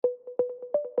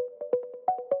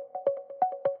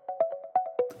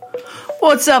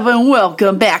What's up and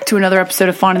welcome back to another episode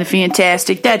of Fun and the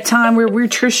Fantastic. That time where we're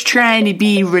just trying to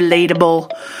be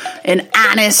relatable and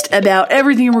honest about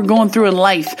everything we're going through in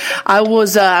life. I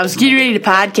was getting ready to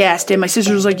podcast and my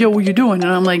sister was like, yo, what are you doing?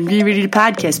 And I'm like, getting ready to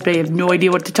podcast, but I have no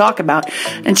idea what to talk about.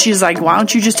 And she's like, why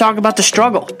don't you just talk about the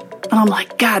struggle? And I'm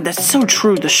like, God, that's so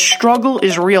true. The struggle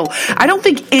is real. I don't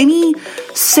think any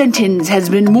sentence has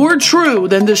been more true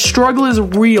than the struggle is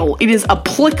real. It is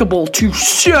applicable to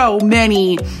so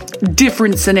many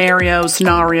different scenarios,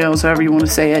 however you want to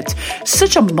say it.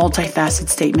 Such a multifaceted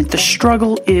statement. The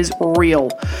struggle is real.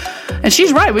 And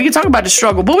she's right. We can talk about the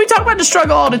struggle, but we talk about the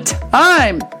struggle all the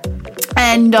time.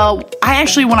 And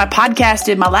when I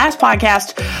podcasted, my last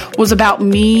podcast was about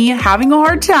me having a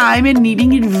hard time and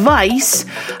needing advice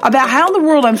about how in the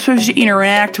world I'm supposed to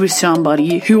interact with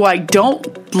somebody who I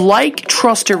don't like,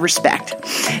 trust, or respect.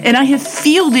 And I have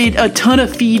fielded a ton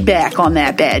of feedback on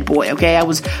that bad boy, okay? I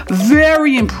was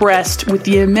very impressed with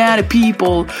the amount of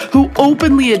people who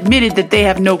openly admitted that they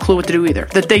have no clue what to do either,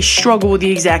 that they struggle with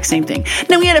the exact same thing.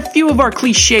 Now, we had a few of our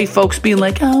cliche folks being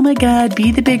like, oh my God,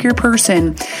 be the bigger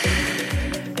person.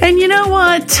 And you know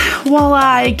what? While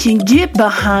I can get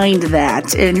behind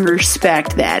that and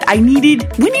respect that, we needed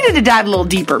to dive a little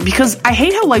deeper because I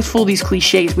hate how life's full of these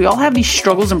cliches. We all have these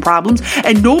struggles and problems,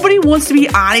 and nobody wants to be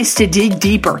honest to dig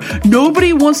deeper.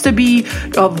 Nobody wants to be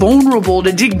vulnerable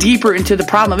to dig deeper into the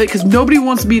problem of it because nobody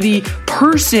wants to be the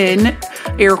person,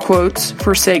 air quotes,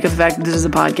 for sake of the fact that this is a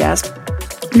podcast.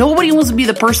 Nobody wants to be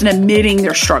the person admitting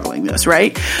they're struggling this,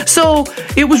 right? So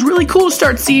it was really cool to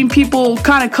start seeing people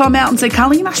kind of come out and say,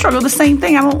 Colleen, I struggle with the same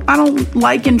thing. I don't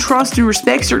like and trust and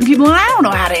respect certain people, and I don't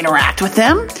know how to interact with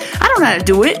them. I don't know how to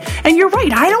do it. And you're right.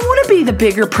 I don't want to be the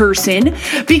bigger person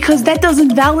because that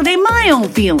doesn't validate my own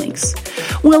feelings.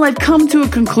 Well, I've come to a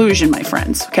conclusion, my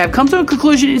friends. Okay, I've come to a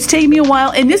conclusion. It's taken me a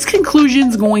while, and this conclusion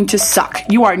is going to suck.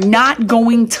 You are not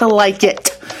going to like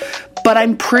it. But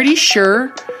I'm pretty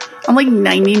sure, I'm like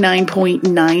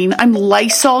 99.9. I'm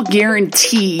Lysol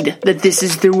guaranteed that this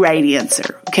is the right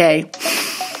answer, okay?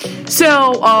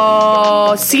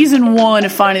 So, season 1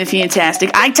 of Fun and the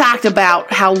Fantastic, I talked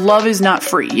about how love is not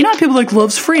free. You know how people are like,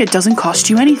 love's free, it doesn't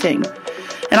cost you anything.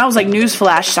 And I was like,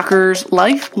 newsflash, suckers,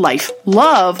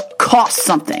 love costs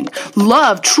something.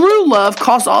 True love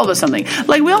costs all of us something.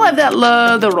 Like, we all have that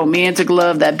love, the romantic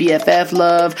love, that BFF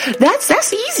love.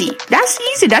 That's easy. That's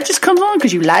easy. That just comes on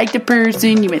because you like the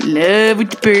person, you're in love with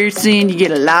the person, you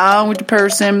get along with the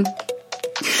person.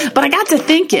 But I got to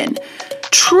thinking,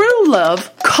 true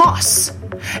love costs.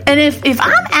 And if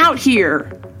I'm out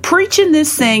here preaching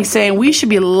this thing, saying we should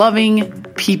be loving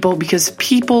people because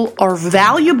people are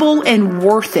valuable and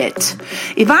worth it.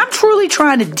 If I'm truly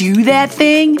trying to do that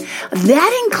thing,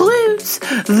 that includes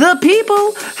the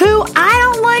people who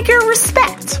I don't like or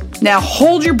respect. Now,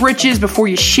 hold your britches before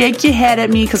you shake your head at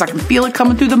me because I can feel it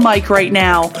coming through the mic right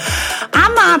now.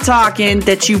 I'm not talking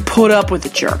that you put up with a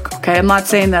jerk, okay? I'm not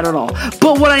saying that at all.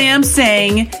 But what I am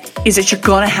saying is that you're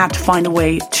going to have to find a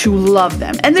way to love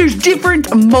them. And there's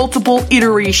multiple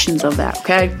iterations of that,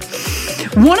 okay?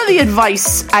 One of the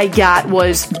advice I got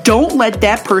was don't let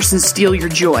that person steal your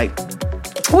joy.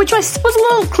 Which was a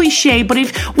little cliche, but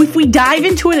if we dive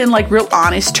into it in like real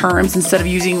honest terms instead of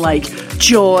using like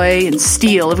joy and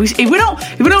steal, if we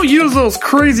don't use those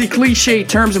crazy cliche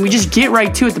terms and we just get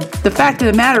right to it, the fact of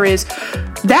the matter is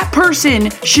that person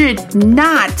should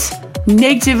not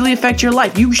negatively affect your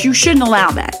life. You shouldn't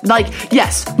allow that. Like,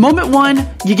 yes, moment one,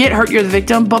 you get hurt, you're the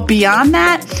victim, but beyond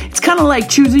that, it's kind of like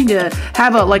choosing to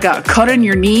have a cut on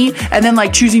your knee and then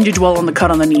like choosing to dwell on the cut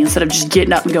on the knee instead of just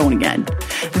getting up and going again.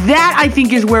 That, I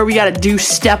think, is where we got to do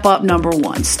step up number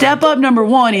one. Step up number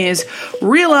one is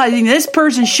realizing this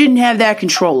person shouldn't have that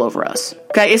control over us.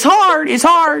 Okay, it's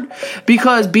hard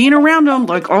because being around them,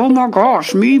 like, oh my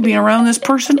gosh, me being around this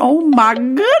person, oh my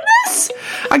goodness,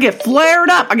 I get flared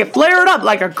up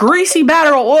like a greasy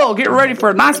batter of oil, getting ready for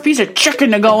a nice piece of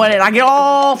chicken to go in it. I get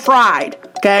all fried,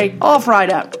 okay, all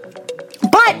fried up.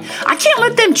 But I can't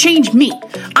let them change me.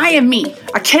 I am me.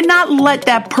 I cannot let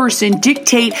that person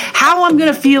dictate how I'm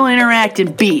going to feel, interact,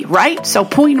 and be, right? So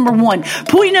point number one.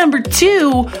 Point number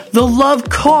two, the love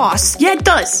costs. Yeah, it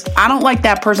does. I don't like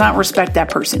that person. I don't respect that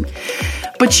person.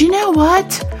 But you know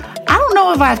what? I don't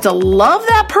know if I have to love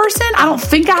that person. I don't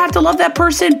think I have to love that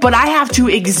person, but I have to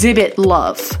exhibit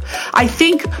love. I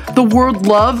think the word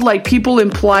love, like people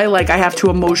imply like I have to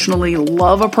emotionally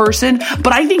love a person,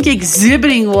 but I think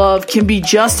exhibiting love can be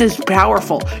just as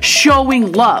powerful.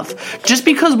 Showing love. Just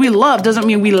because we love doesn't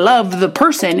mean we love the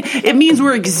person. It means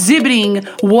we're exhibiting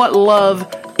what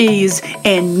love is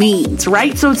and means,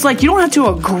 right? So it's like you don't have to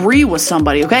agree with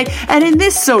somebody, okay? And in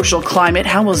this social climate,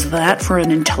 how was that for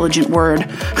an intelligent word?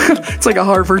 It's like a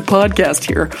Harvard podcast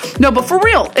here. No, but for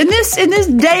real, in this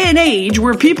day and age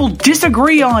where people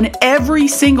disagree on every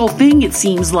single thing, it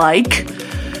seems like,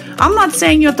 I'm not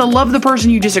saying you have to love the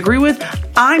person you disagree with.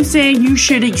 I'm saying you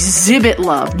should exhibit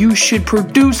love. You should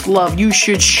produce love. You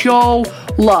should show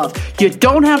love. You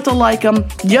don't have to like them.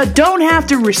 You don't have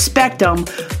to respect them.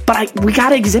 But we got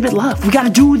to exhibit love. We got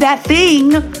to do that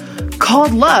thing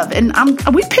called love. And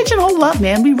we pigeonhole love,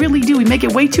 man. We really do. We make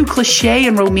it way too cliche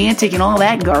and romantic and all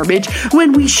that garbage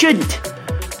when we shouldn't.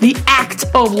 The act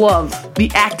of love, the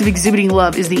act of exhibiting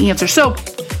love is the answer. So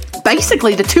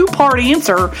basically, the two-part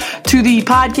answer to the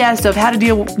podcast of how to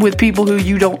deal with people who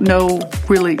you don't know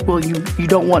really, well, you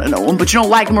don't want to know them, but you don't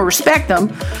like them or respect them.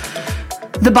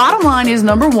 The bottom line is,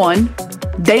 number one,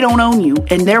 they don't own you,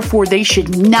 and therefore they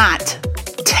should not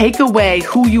take away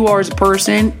who you are as a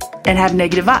person and have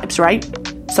negative vibes, right?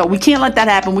 So we can't let that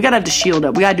happen. We got to have the shield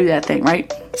up. We got to do that thing,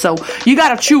 right? So you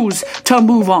got to choose to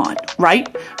move on, right?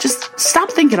 Just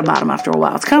stop thinking about them after a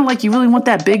while. It's kind of like you really want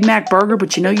that Big Mac burger,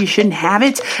 but you know you shouldn't have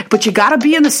it. But you got to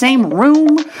be in the same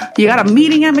room. You got a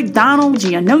meeting at McDonald's.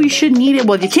 And you know you shouldn't eat it.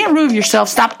 Well, if you can't remove yourself,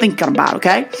 stop thinking about it,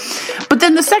 okay? But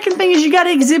then the second thing is you got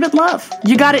to exhibit love.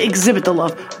 You got to exhibit the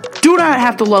love. Do not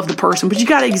have to love the person, but you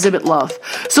got to exhibit love.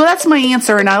 So that's my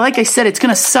answer. And like I said, it's going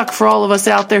to suck for all of us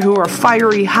out there who are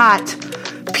fiery, hot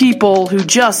people who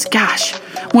just, gosh,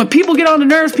 when people get on the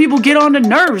nerves, people get on the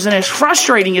nerves, and it's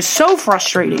frustrating. It's so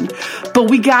frustrating. But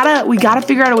we gotta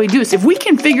figure out a way to do this. If we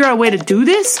can figure out a way to do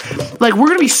this, like, we're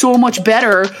gonna be so much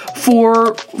better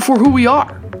for who we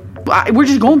are. We're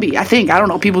just gonna be. I think. I don't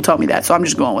know. People tell me that, so I'm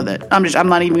just going with it. I'm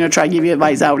not even gonna try to give you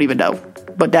advice I don't even know.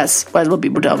 But that's what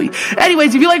people tell me.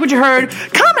 Anyways, if you like what you heard,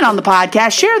 comment on the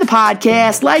podcast, share the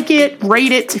podcast, like it,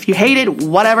 rate it. If you hate it,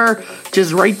 whatever,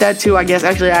 just rate that too, I guess.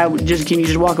 Actually, can you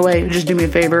just walk away? Just do me a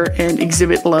favor and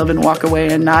exhibit love and walk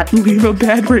away and not leave a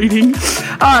bad rating.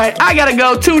 All right, I gotta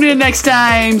go. Tune in next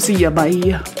time. See ya.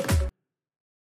 Bye.